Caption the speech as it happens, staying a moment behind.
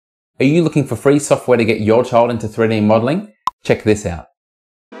Are you looking for free software to get your child into 3D modeling? Check this out.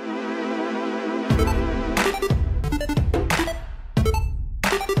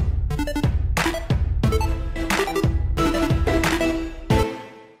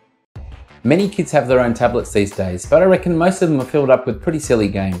 Many kids have their own tablets these days, but I reckon most of them are filled up with pretty silly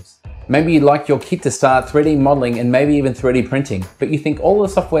games. Maybe you'd like your kid to start 3D modeling and maybe even 3D printing, but you think all the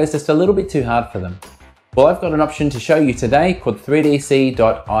software is just a little bit too hard for them. Well, I've got an option to show you today called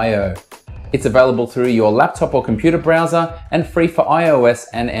 3dc.io. It's available through your laptop or computer browser and free for iOS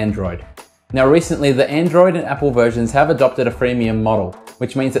and Android. Now recently, the Android and Apple versions have adopted a freemium model,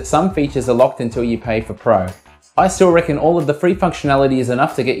 which means that some features are locked until you pay for Pro. I still reckon all of the free functionality is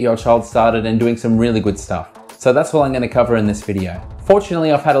enough to get your child started and doing some really good stuff. So that's what I'm going to cover in this video.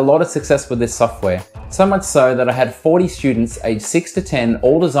 Fortunately, I've had a lot of success with this software. So much so that I had 40 students aged 6 to 10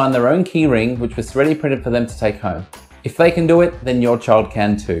 all design their own keyring, which was 3D printed for them to take home. If they can do it, then your child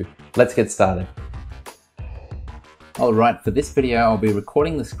can too. Let's get started. Alright, for this video I'll be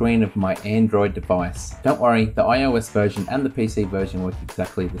recording the screen of my Android device. Don't worry, the iOS version and the PC version work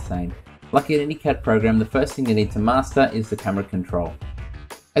exactly the same. Like in any CAD program, the first thing you need to master is the camera control.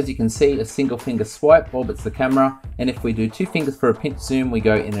 As you can see, a single finger swipe orbits the camera, and if we do 2 fingers for a pinch zoom, we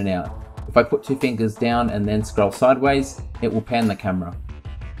go in and out. If I put 2 fingers down and then scroll sideways, it will pan the camera.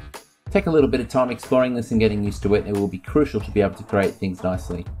 Take a little bit of time exploring this and getting used to it. It will be crucial to be able to create things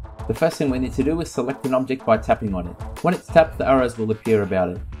nicely. The first thing we need to do is select an object by tapping on it. When it's tapped, the arrows will appear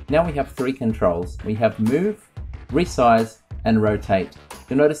about it. Now we have 3 controls. We have move, resize, and rotate.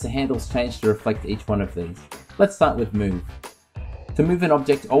 You'll notice the handles change to reflect each one of these. Let's start with move. To move an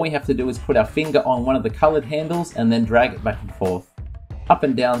object, all we have to do is put our finger on one of the colored handles and then drag it back and forth, up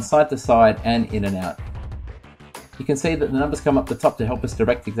and down, side to side, and in and out. You can see that the numbers come up the top to help us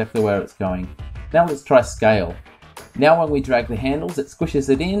direct exactly where it's going. Now let's try scale. Now when we drag the handles, it squishes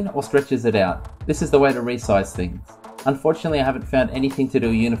it in or stretches it out. This is the way to resize things. Unfortunately, I haven't found anything to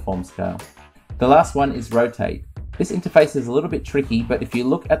do a uniform scale. The last one is rotate. This interface is a little bit tricky, but if you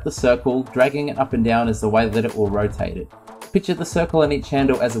look at the circle, dragging it up and down is the way that it will rotate it. Picture the circle on each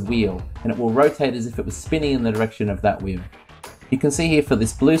handle as a wheel, and it will rotate as if it was spinning in the direction of that wheel. You can see here for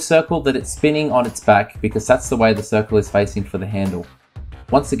this blue circle that it's spinning on its back because that's the way the circle is facing for the handle.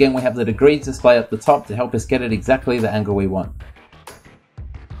 Once again, we have the degrees display at the top to help us get it exactly the angle we want.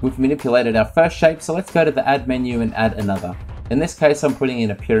 We've manipulated our first shape, so let's go to the add menu and add another. In this case, I'm putting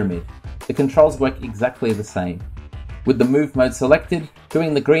in a pyramid. The controls work exactly the same. With the move mode selected,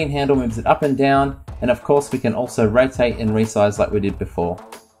 doing the green handle moves it up and down, and of course we can also rotate and resize like we did before.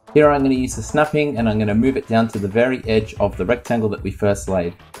 Here I'm going to use the snapping and I'm going to move it down to the very edge of the rectangle that we first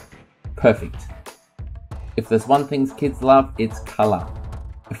laid. Perfect. If there's one thing kids love, it's color.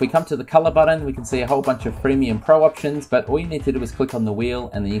 If we come to the color button, we can see a whole bunch of freemium pro options, but all you need to do is click on the wheel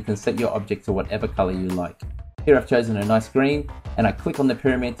and then you can set your object to whatever color you like. Here I've chosen a nice green and I click on the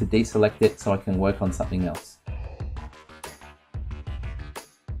pyramid to deselect it so I can work on something else.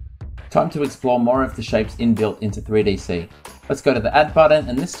 Time to explore more of the shapes inbuilt into 3DC. Let's go to the add button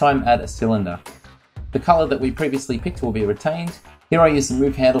and this time add a cylinder. The color that we previously picked will be retained. Here I use the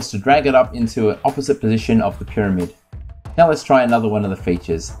move handles to drag it up into an opposite position of the pyramid. Now let's try another one of the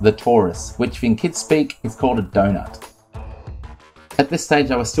features, the torus, which in kids speak is called a donut. At this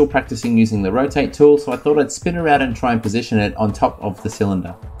stage I was still practicing using the rotate tool, so I thought I'd spin around and try and position it on top of the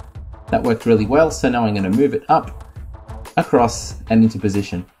cylinder. That worked really well, so now I'm going to move it up, across, and into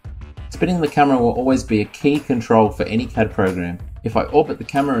position. Spinning the camera will always be a key control for any CAD program. If I orbit the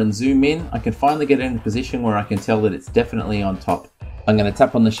camera and zoom in, I can finally get it in a position where I can tell that it's definitely on top. I'm going to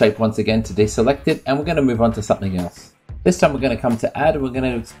tap on the shape once again to deselect it, and we're going to move on to something else. This time we're going to come to add and we're going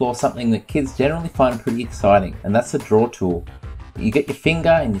to explore something that kids generally find pretty exciting, and that's the draw tool. You get your finger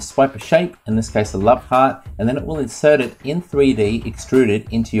and you swipe a shape, in this case a love heart, and then it will insert it in 3D extruded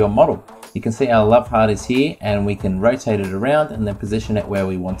into your model. You can see our love heart is here and we can rotate it around and then position it where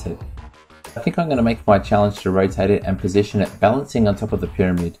we want it. I think I'm going to make my challenge to rotate it and position it balancing on top of the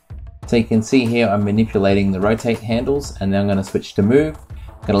pyramid. So you can see here I'm manipulating the rotate handles and now I'm going to switch to move.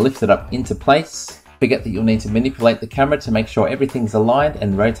 I'm going to lift it up into place. Forget that you'll need to manipulate the camera to make sure everything's aligned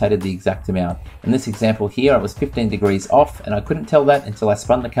and rotated the exact amount. In this example here I was 15 degrees off and I couldn't tell that until I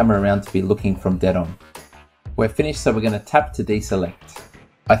spun the camera around to be looking from dead on. We're finished, so we're going to tap to deselect.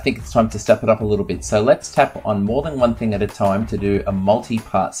 I think it's time to step it up a little bit, so let's tap on more than one thing at a time to do a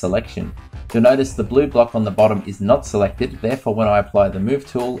multi-part selection. You'll notice the blue block on the bottom is not selected, therefore when I apply the move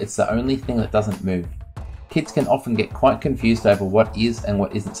tool, it's the only thing that doesn't move. Kids can often get quite confused over what is and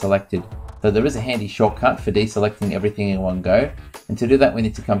what isn't selected. So there is a handy shortcut for deselecting everything in one go. And to do that, we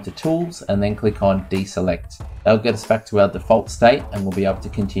need to come to Tools and then click on Deselect. That'll get us back to our default state and we'll be able to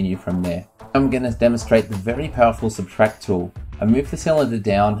continue from there. I'm going to demonstrate the very powerful Subtract tool. I moved the cylinder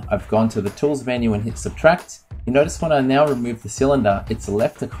down, I've gone to the Tools menu and hit Subtract. You notice when I now remove the cylinder, it's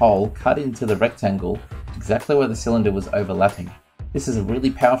left a hole cut into the rectangle exactly where the cylinder was overlapping. This is a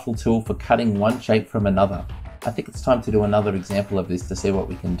really powerful tool for cutting one shape from another. I think it's time to do another example of this to see what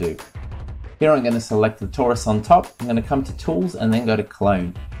we can do. Here I'm going to select the torus on top, I'm going to come to Tools and then go to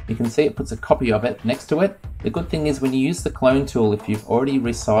Clone. You can see it puts a copy of it next to it. The good thing is when you use the Clone tool, if you've already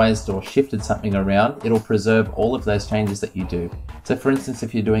resized or shifted something around, it'll preserve all of those changes that you do. So for instance,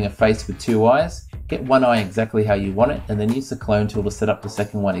 if you're doing a face with two eyes, get one eye exactly how you want it and then use the Clone tool to set up the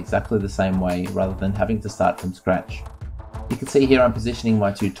second one exactly the same way rather than having to start from scratch. You can see here I'm positioning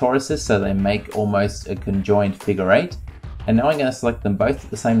my two toruses so they make almost a conjoined figure 8. And now I'm going to select them both at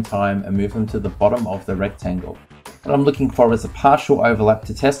the same time and move them to the bottom of the rectangle. What I'm looking for is a partial overlap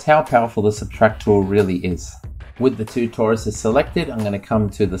to test how powerful the Subtract tool really is. With the two toruses selected, I'm going to come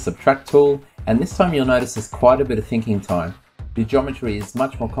to the Subtract tool, and this time you'll notice there's quite a bit of thinking time. The geometry is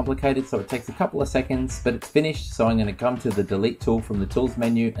much more complicated, so it takes a couple of seconds, but it's finished, so I'm going to come to the Delete tool from the Tools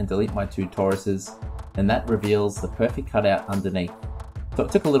menu and delete my two toruses, and that reveals the perfect cutout underneath. So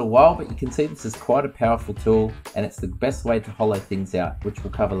it took a little while, but you can see this is quite a powerful tool and it's the best way to hollow things out, which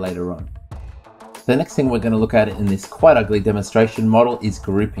we'll cover later on. The next thing we're going to look at in this quite ugly demonstration model is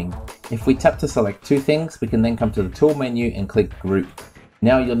grouping. If we tap to select two things, we can then come to the tool menu and click Group.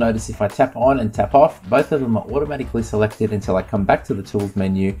 Now you'll notice if I tap on and tap off, both of them are automatically selected until I come back to the Tools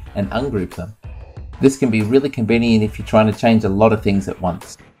menu and ungroup them. This can be really convenient if you're trying to change a lot of things at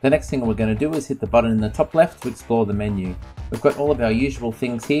once. The next thing we're going to do is hit the button in the top left to explore the menu. We've got all of our usual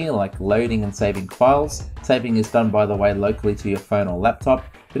things here like loading and saving files. Saving is done, by the way, locally to your phone or laptop,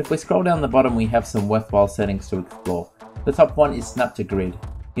 but if we scroll down the bottom we have some worthwhile settings to explore. The top one is Snap to Grid.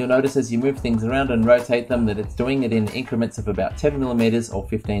 You'll notice as you move things around and rotate them that it's doing it in increments of about 10mm or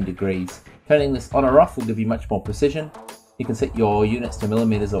 15 degrees. Turning this on or off will give you much more precision. You can set your units to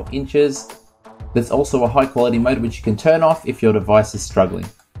millimeters or inches. There's also a high quality mode which you can turn off if your device is struggling.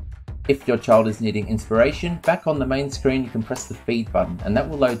 If your child is needing inspiration, back on the main screen you can press the feed button and that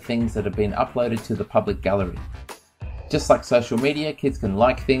will load things that have been uploaded to the public gallery. Just like social media, kids can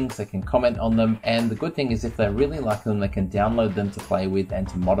like things, they can comment on them, and the good thing is if they really like them, they can download them to play with and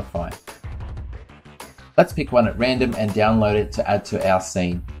to modify. Let's pick one at random and download it to add to our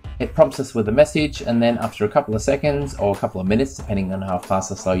scene. It prompts us with a message, and then after a couple of seconds or a couple of minutes, depending on how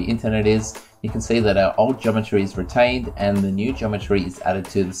fast or slow your internet is, you can see that our old geometry is retained and the new geometry is added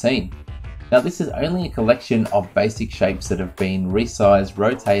to the scene. Now this is only a collection of basic shapes that have been resized,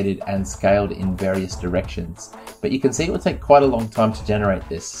 rotated and scaled in various directions. But you can see it will take quite a long time to generate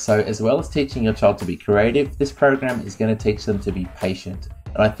this. So as well as teaching your child to be creative, this program is going to teach them to be patient.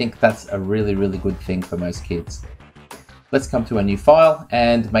 And I think that's a really good thing for most kids. Let's come to a new file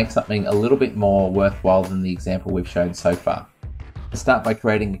and make something a little bit more worthwhile than the example we've shown so far. We'll start by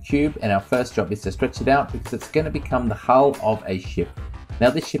creating a cube, and our first job is to stretch it out because it's going to become the hull of a ship. Now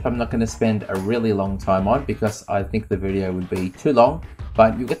this ship I'm not going to spend a really long time on because I think the video would be too long,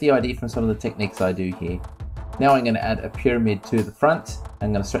 but you'll get the idea from some of the techniques I do here. Now I'm going to add a pyramid to the front.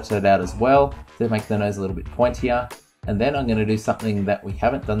 I'm going to stretch that out as well to make the nose a little bit pointier, and then I'm going to do something that we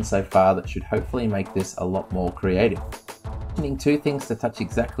haven't done so far that should hopefully make this a lot more creative. Getting two things to touch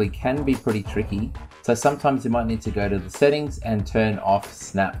exactly can be pretty tricky, so sometimes you might need to go to the settings and turn off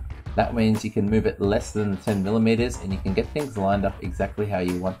snap. That means you can move it less than 10mm and you can get things lined up exactly how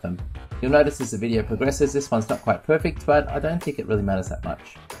you want them. You'll notice as the video progresses, this one's not quite perfect, but I don't think it really matters that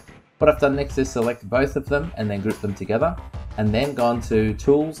much. What I've done next is select both of them and then group them together, and then gone to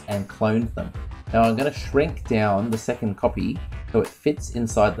Tools and cloned them. Now I'm going to shrink down the second copy so it fits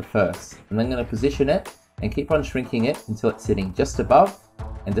inside the first, and then I'm going to position it and keep on shrinking it until it's sitting just above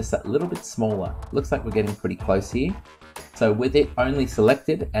and just that little bit smaller. Looks like we're getting pretty close here. So with it only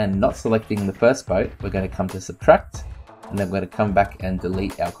selected and not selecting the first boat, we're going to come to Subtract, and then we're going to come back and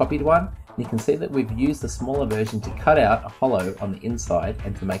delete our copied one. And you can see that we've used the smaller version to cut out a hollow on the inside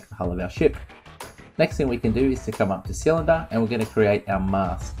and to make the hull of our ship. Next thing we can do is to come up to Cylinder, and we're going to create our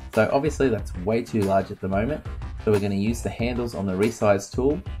mast. So obviously that's way too large at the moment, so we're going to use the handles on the Resize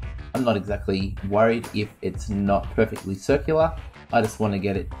tool. I'm not exactly worried if it's not perfectly circular, I just want to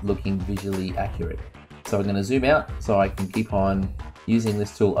get it looking visually accurate. So I'm going to zoom out so I can keep on using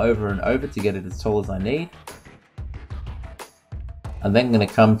this tool over and over to get it as tall as I need. I'm then going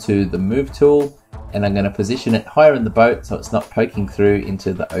to come to the Move tool, and I'm going to position it higher in the boat so it's not poking through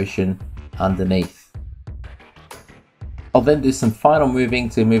into the ocean underneath. I'll then do some final moving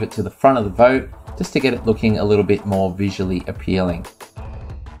to move it to the front of the boat, just to get it looking a little bit more visually appealing.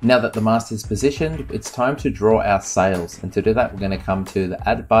 Now that the mast is positioned, it's time to draw our sails, and to do that we're going to come to the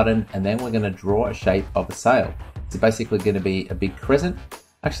add button and then we're going to draw a shape of a sail. It's basically going to be a big crescent.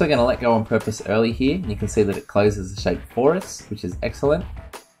 Actually going to let go on purpose early here, and you can see that it closes the shape for us, which is excellent.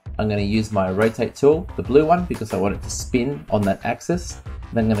 I'm going to use my rotate tool, the blue one, because I want it to spin on that axis.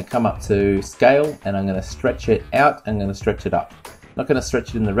 Then I'm going to come up to scale and I'm going to stretch it out, I'm going to stretch it up. I'm not going to stretch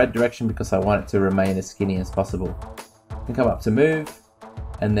it in the red direction because I want it to remain as skinny as possible. I can come up to move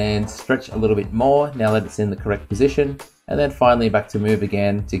and then stretch a little bit more now that it's in the correct position, and then finally back to move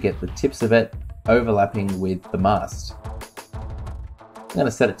again to get the tips of it overlapping with the mast. I'm going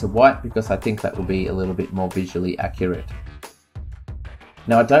to set it to white because I think that will be a little bit more visually accurate.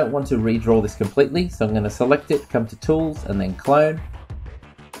 Now I don't want to redraw this completely, so I'm going to select it, come to tools and then clone.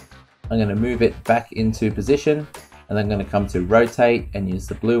 I'm going to move it back into position, and then I'm going to come to rotate and use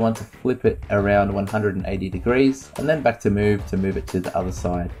the blue one to flip it around 180 degrees, and then back to move it to the other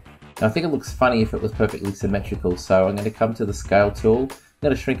side. Now I think it looks funny if it was perfectly symmetrical, so I'm going to come to the scale tool. I'm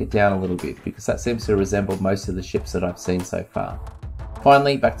going to shrink it down a little bit because that seems to resemble most of the ships that I've seen so far.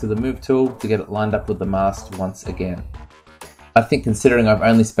 Finally, back to the move tool to get it lined up with the mast once again. I think considering I've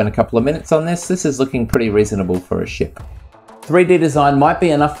only spent a couple of minutes on this is looking pretty reasonable for a ship. 3D design might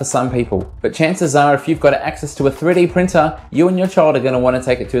be enough for some people, but chances are if you've got access to a 3D printer, you and your child are going to want to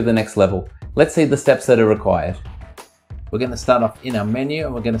take it to the next level. Let's see the steps that are required. We're going to start off in our menu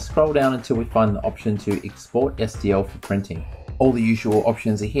and we're going to scroll down until we find the option to export STL for printing. All the usual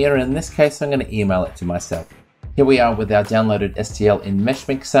options are here, and in this case I'm going to email it to myself. Here we are with our downloaded STL in Mesh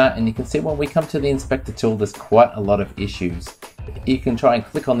Mixer, and you can see when we come to the inspector tool there's quite a lot of issues. You can try and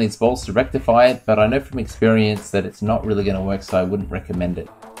click on these balls to rectify it, but I know from experience that it's not really going to work, so I wouldn't recommend it.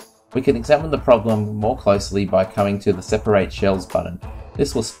 We can examine the problem more closely by coming to the Separate Shells button.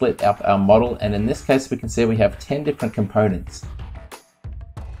 This will split up our model, and in this case we can see we have 10 different components.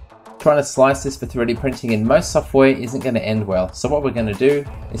 Trying to slice this for 3D printing in most software isn't going to end well, so what we're going to do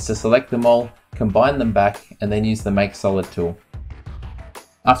is to select them all, combine them back, and then use the Make Solid tool.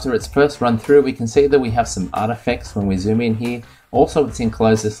 After its first run through, we can see that we have some artifacts when we zoom in here. Also, it's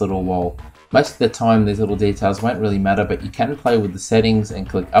enclosed this little wall. Most of the time these little details won't really matter, but you can play with the settings and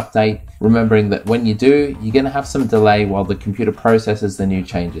click update, remembering that when you do, you're going to have some delay while the computer processes the new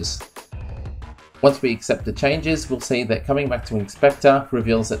changes. Once we accept the changes, we'll see that coming back to Inspector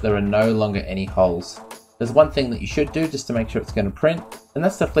reveals that there are no longer any holes. There's one thing that you should do just to make sure it's going to print, and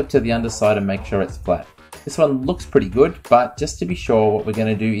that's to flip to the underside and make sure it's flat. This one looks pretty good, but just to be sure, what we're going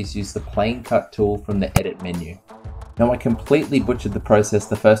to do is use the Plane Cut tool from the Edit menu. Now I completely butchered the process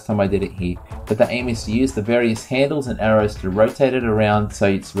the first time I did it here, but the aim is to use the various handles and arrows to rotate it around so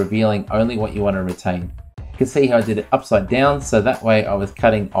it's revealing only what you want to retain. You can see how I did it upside down, so that way I was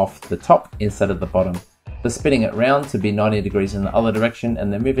cutting off the top instead of the bottom. So spinning it round to be 90 degrees in the other direction,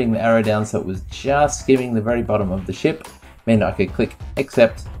 and then moving the arrow down so it was just skimming the very bottom of the ship, meant I could click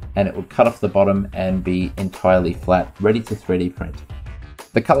Accept and it would cut off the bottom and be entirely flat, ready to 3D print.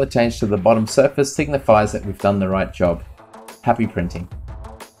 The color change to the bottom surface signifies that we've done the right job. Happy printing.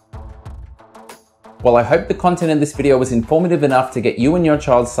 Well, I hope the content in this video was informative enough to get you and your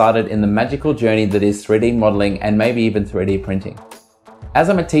child started in the magical journey that is 3D modeling and maybe even 3D printing. As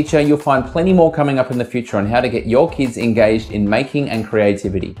I'm a teacher, you'll find plenty more coming up in the future on how to get your kids engaged in making and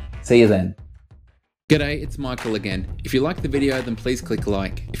creativity. See you then. G'day, it's Michael again. If you like the video, then please click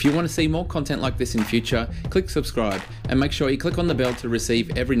like. If you want to see more content like this in future, click subscribe and make sure you click on the bell to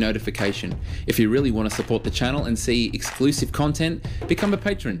receive every notification. If you really want to support the channel and see exclusive content, become a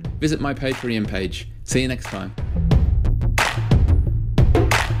patron. Visit my Patreon page. See you next time.